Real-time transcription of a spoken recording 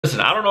Listen,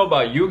 I don't know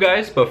about you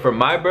guys, but for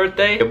my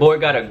birthday, your boy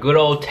got a good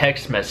old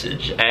text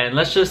message. And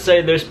let's just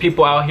say there's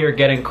people out here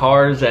getting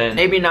cars and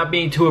maybe not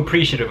being too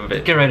appreciative of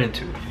it. Get right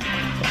into it.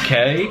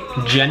 Okay,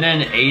 Jenna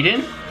and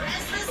Aiden.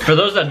 For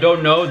those that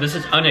don't know, this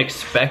is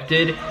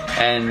unexpected,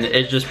 and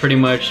it's just pretty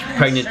much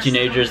pregnant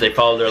teenagers. They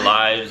follow their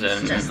lives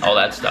and all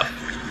that stuff.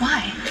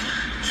 Why?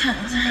 Because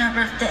it's her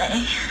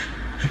birthday.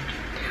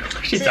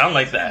 She sound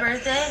like that. It's my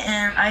birthday,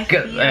 and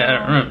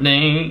I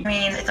mean,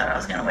 I thought I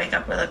was gonna wake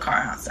up with a car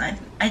outside.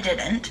 I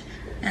didn't,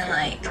 and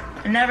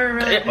like, never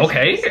really.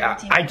 Okay,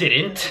 I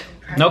didn't.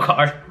 No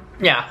car.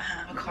 Yeah. I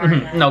have a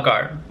car. No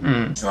car.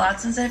 It's a lot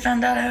since I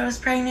found out I was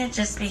pregnant,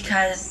 just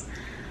because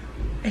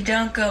I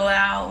don't go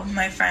out with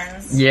my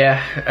friends.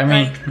 Yeah, I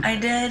mean, like, I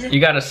did. You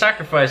gotta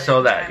sacrifice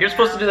all that. You're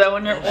supposed to do that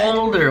when you're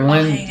older,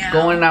 when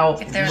going out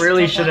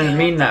really shouldn't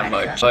mean that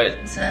much.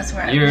 But so that's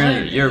where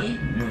you're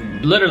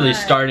literally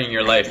starting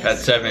your life at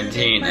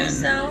 17,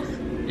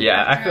 and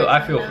yeah,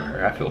 I feel for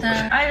her. I feel for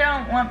her. I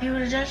don't want people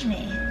to judge me.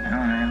 I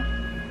don't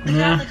know. The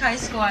Catholic high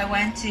school I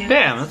went to.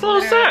 Damn, that's a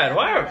little sad.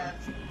 Why?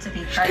 To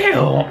be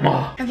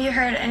Have you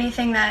heard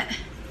anything that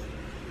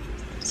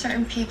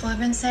certain people have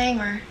been saying,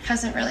 or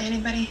hasn't really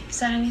anybody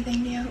said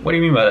anything to you? What do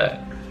you mean by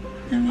that?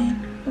 I mean,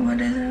 what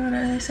is it? What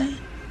are they saying?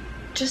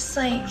 Just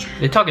like,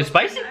 they talking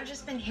spicy? I've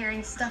just been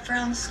hearing stuff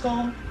around the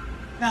school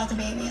about the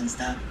baby and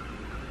stuff.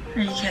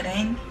 Are you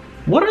kidding?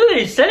 What are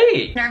they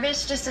saying?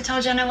 Nervous just to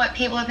tell Jenna what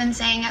people have been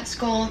saying at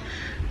school.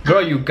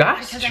 Girl, you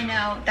got because I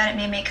know that it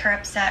may make her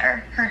upset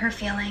or hurt her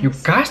feelings. You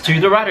got to.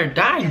 Either ride or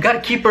die. You got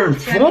to keep her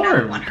informed.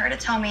 I want her to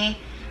tell me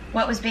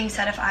what was being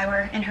said if I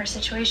were in her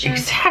situation.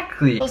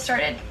 Exactly. People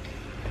started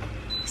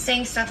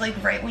saying stuff like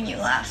right when you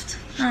left.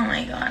 Oh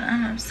my god,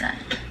 I'm upset.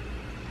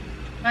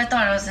 I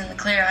thought I was in the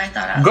clear. I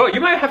thought I was. Girl, you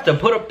might have to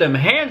put up them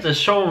hands and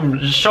show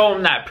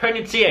them that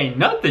pregnancy ain't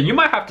nothing. You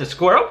might have to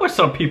square up with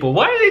some people.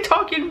 Why are they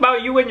talking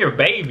about you and your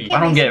baby? I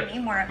don't get it. Me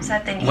more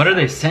upset than you. What are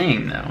they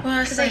saying though?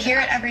 Because I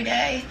hear it every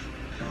day.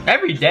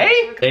 Every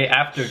day? Day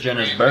after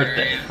Jenna's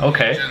birthday.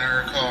 Okay. Jenna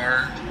her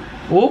car.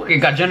 Ooh,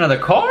 you got Jenna the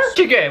car? What'd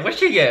she get? What'd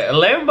she get? A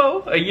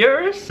Lambo? A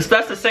Urus?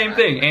 That's the same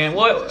thing. And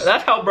what?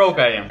 That's how broke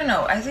I am.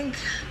 No, I think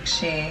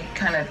she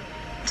kind of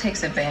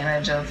takes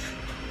advantage of.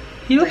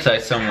 He looks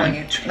like someone.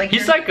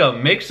 He's like a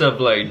mix of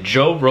like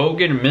Joe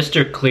Rogan,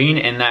 Mr. Clean,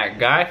 and that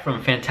guy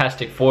from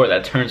Fantastic Four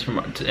that turns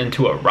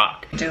into a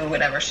rock. Do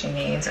whatever she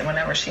needs and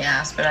whenever she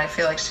asks, but I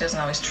feel like she doesn't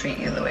always treat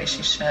you the way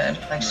she should.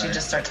 Like she'd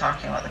just start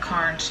talking about the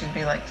car and she'd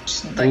be like,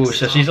 ooh,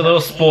 so she's a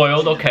little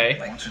spoiled. Okay.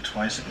 Once or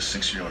twice, like a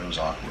 6-year-old, it was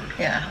awkward.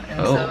 Yeah,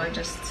 and so I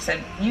just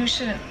said you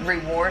shouldn't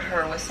reward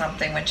her with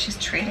something when she's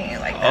treating you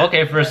like that.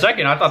 Okay, for a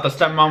second I thought the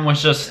stepmom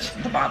was just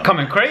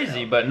coming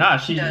crazy, but nah,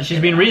 she's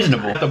being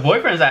reasonable. The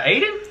boyfriend's at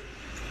Aiden?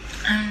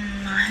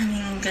 I'm not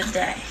having a good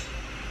day.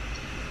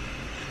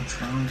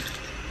 What's wrong?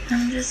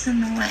 I'm just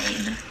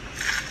annoyed.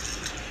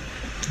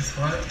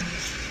 What?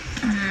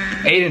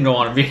 Aiden don't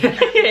want to be. He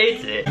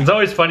hates it. It's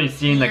always funny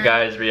seeing the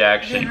guys'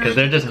 reaction because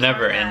they're just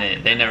never in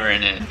it. They never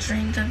in it. I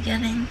dreamed of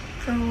getting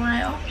for a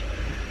while,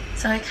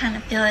 so I kind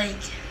of feel like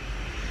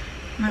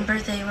my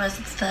birthday was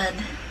instead.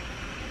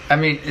 I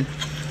mean,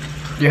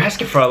 you're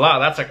asking for a lot.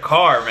 That's a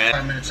car, man.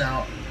 5 minutes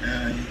out.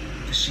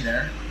 Is she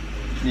there?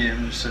 Yeah,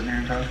 I'm just sitting here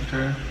and talking to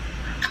her.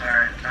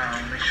 Alright,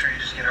 make sure you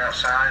just get her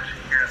outside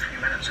here in a few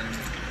minutes and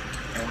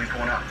we'll be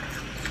pulling up.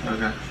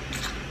 Okay.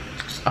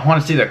 I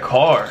want to see the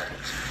car.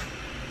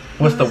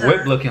 What's the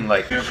whip looking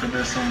like? Here for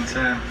this on too.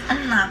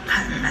 I'm not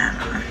putting that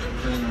on.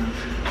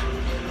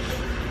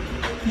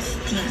 It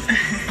stinks.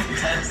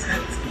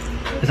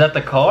 Is that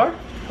the car?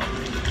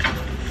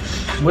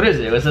 What is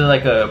it? Was it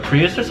like a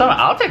Prius or something?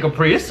 I'll take a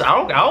Prius.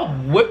 I'll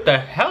whip the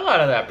hell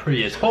out of that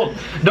Prius. Hold.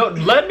 No,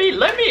 let me.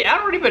 I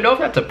don't even know if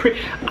that's a Prius.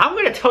 I'm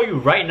gonna tell you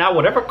right now,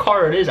 whatever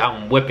car it is,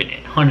 I'm whipping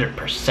it,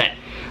 100%.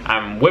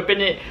 I'm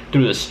whipping it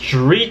through the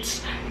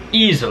streets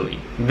easily.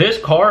 This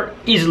car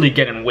easily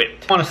getting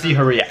whipped. I want to see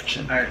her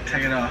reaction. All right,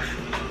 take it off.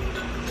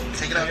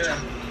 Take it off, Jen.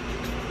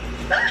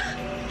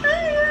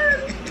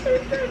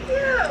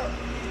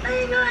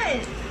 Very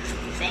nice.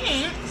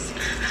 Thanks.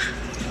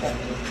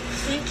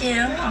 Thank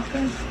you.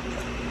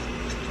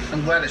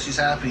 I'm glad that she's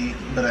happy,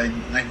 but I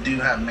do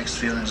have mixed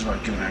feelings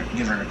about giving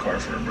her a car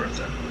for her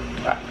birthday.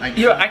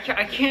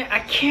 I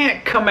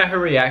can't come at her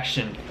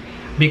reaction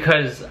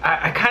because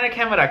I kind of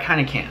can, but I kind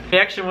of can't.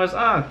 Reaction was,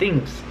 oh,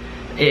 things.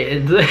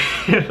 It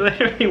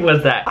literally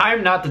was that.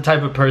 I'm not the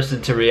type of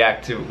person to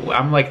react to.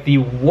 I'm like the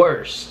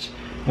worst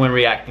when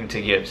reacting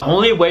to gifts. The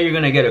only way you're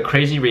gonna get a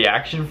crazy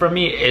reaction from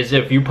me is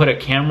if you put a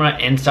camera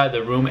inside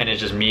the room and it's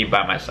just me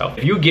by myself.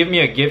 If you give me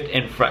a gift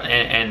in front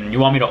and you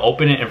want me to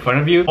open it in front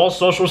of you, all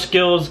social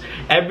skills,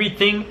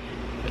 everything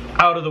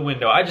out of the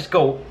window. I just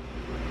go,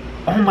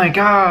 oh my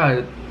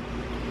god,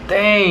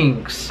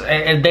 thanks.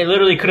 And they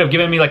literally could have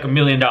given me like $1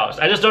 million.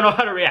 I just don't know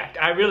how to react.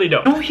 I really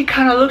don't. No, he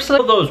kind of looks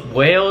like those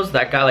whales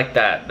that got like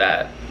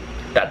that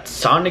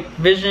sonic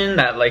vision,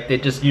 that like they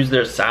just use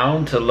their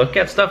sound to look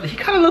at stuff. He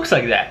kind of looks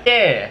like that.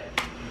 Yeah.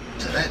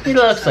 So that he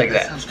looks like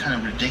that. Sounds kind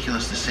of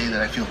ridiculous to say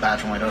that I feel bad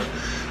for my daughter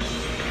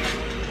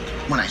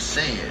when I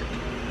say it,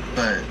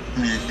 but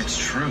I mean it's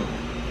true.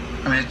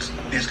 I mean,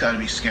 it's got to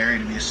be scary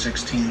to be a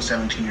 16,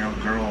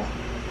 17-year-old girl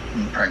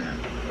and pregnant.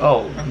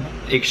 Oh,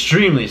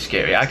 extremely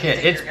scary. I can't.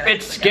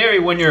 It's scary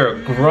when you're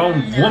a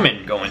grown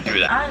woman going through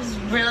that. I was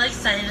really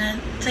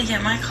excited to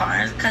get my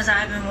car because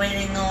I've been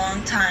waiting a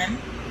long time.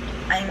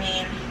 I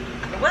mean,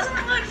 it wasn't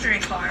a luxury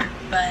car,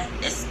 but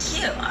it's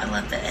cute. I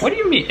love it. What do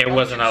you mean it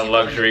wasn't a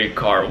luxury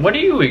car? What do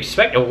you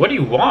expect? What do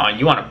you want?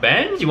 You want a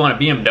Benz? You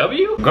want a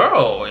BMW?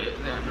 Girl,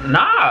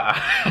 nah.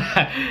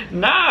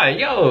 Nah,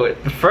 yo,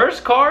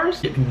 first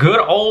cars, good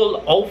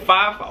old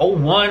 05,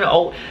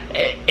 01,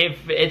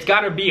 if it's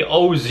gotta be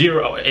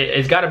 00,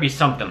 it's gotta be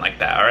something like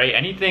that, all right?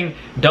 Anything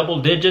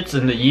double digits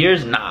in the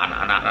years,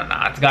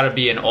 nah. It's gotta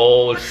be an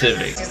old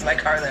Civic. Use my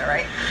car there,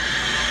 right?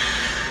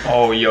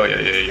 Oh, yo,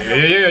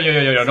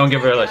 don't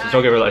give her a license,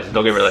 don't give her a license,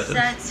 don't give her a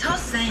license. He'll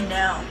say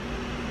no,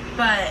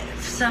 but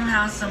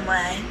somehow, some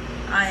way,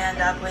 I end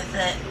up with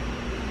it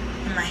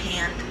in my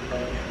hand.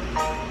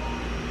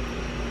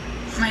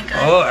 My God.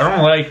 Oh, I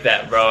don't like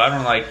that, bro. I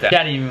don't like that. He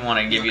didn't even want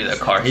to give you the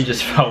car. He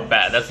just felt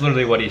bad. That's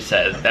literally what he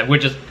said. That,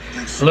 which is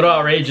a little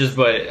outrageous,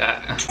 but...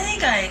 I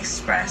think I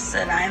expressed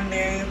that I'm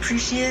very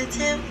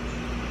appreciative.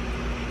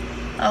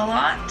 A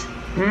lot.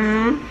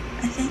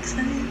 I think so.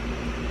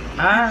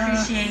 I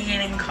appreciate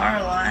getting a car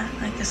a lot.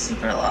 Like a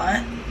super lot.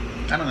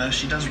 I don't know.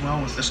 She does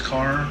well with this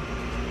car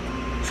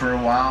for a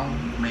while.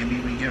 Maybe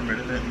we get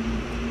rid of it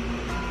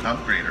and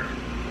upgrade her.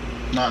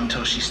 Not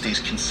until she stays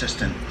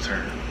consistent with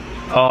her.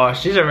 Oh,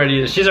 she's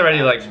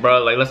already like,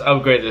 bro, like, let's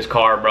upgrade this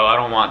car, bro. I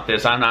don't want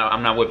this. I'm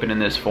not whipping in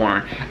this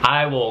foreign.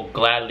 I will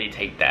gladly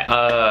take that.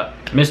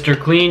 Mr.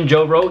 Clean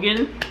Joe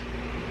Rogan,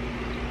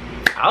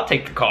 I'll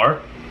take the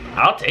car.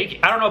 I'll take it.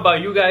 I don't know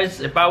about you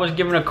guys. If I was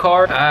given a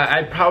car,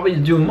 I'd probably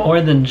do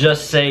more than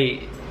just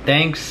say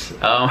thanks.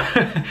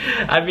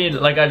 I mean,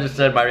 like I just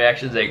said, my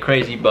reactions ain't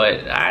crazy,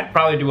 but I'd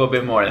probably do a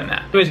bit more than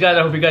that. Anyways, guys,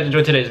 I hope you guys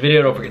enjoyed today's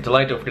video. Don't forget to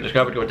like, don't forget to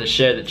subscribe, don't forget to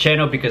share the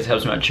channel because it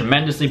helps me out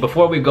tremendously.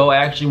 Before we go, I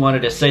actually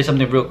wanted to say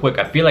something real quick.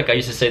 I feel like I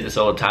used to say this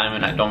all the time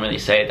and I don't really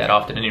say it that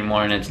often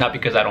anymore, and it's not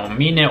because I don't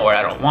mean it or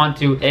I don't want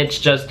to. It's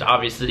just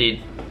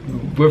obviously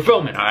we're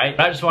filming, all right?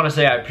 I just want to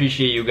say I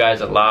appreciate you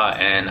guys a lot,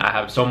 and I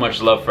have so much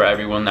love for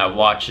everyone that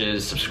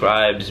watches,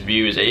 subscribes,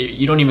 views.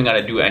 You don't even got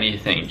to do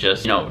anything.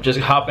 Just, you know, just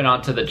hopping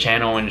onto the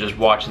channel and just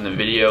watching the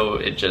video,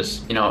 it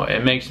just, you know,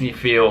 it makes me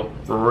feel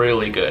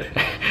really good.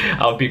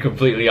 I'll be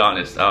completely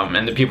honest.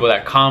 And the people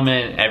that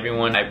comment,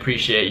 everyone, I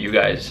appreciate you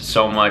guys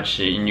so much,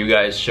 and you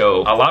guys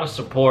show a lot of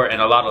support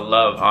and a lot of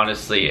love,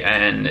 honestly,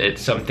 and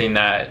it's something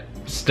that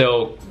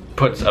still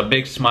puts a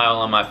big smile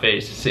on my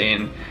face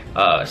seeing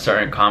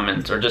certain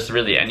comments, or just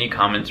really any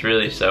comments,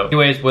 really. So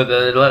anyways,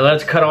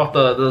 let's cut off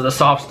the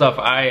soft stuff.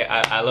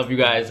 I love you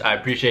guys. I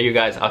appreciate you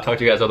guys. I'll talk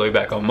to you guys all the way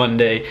back on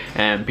Monday,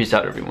 and peace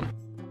out, everyone.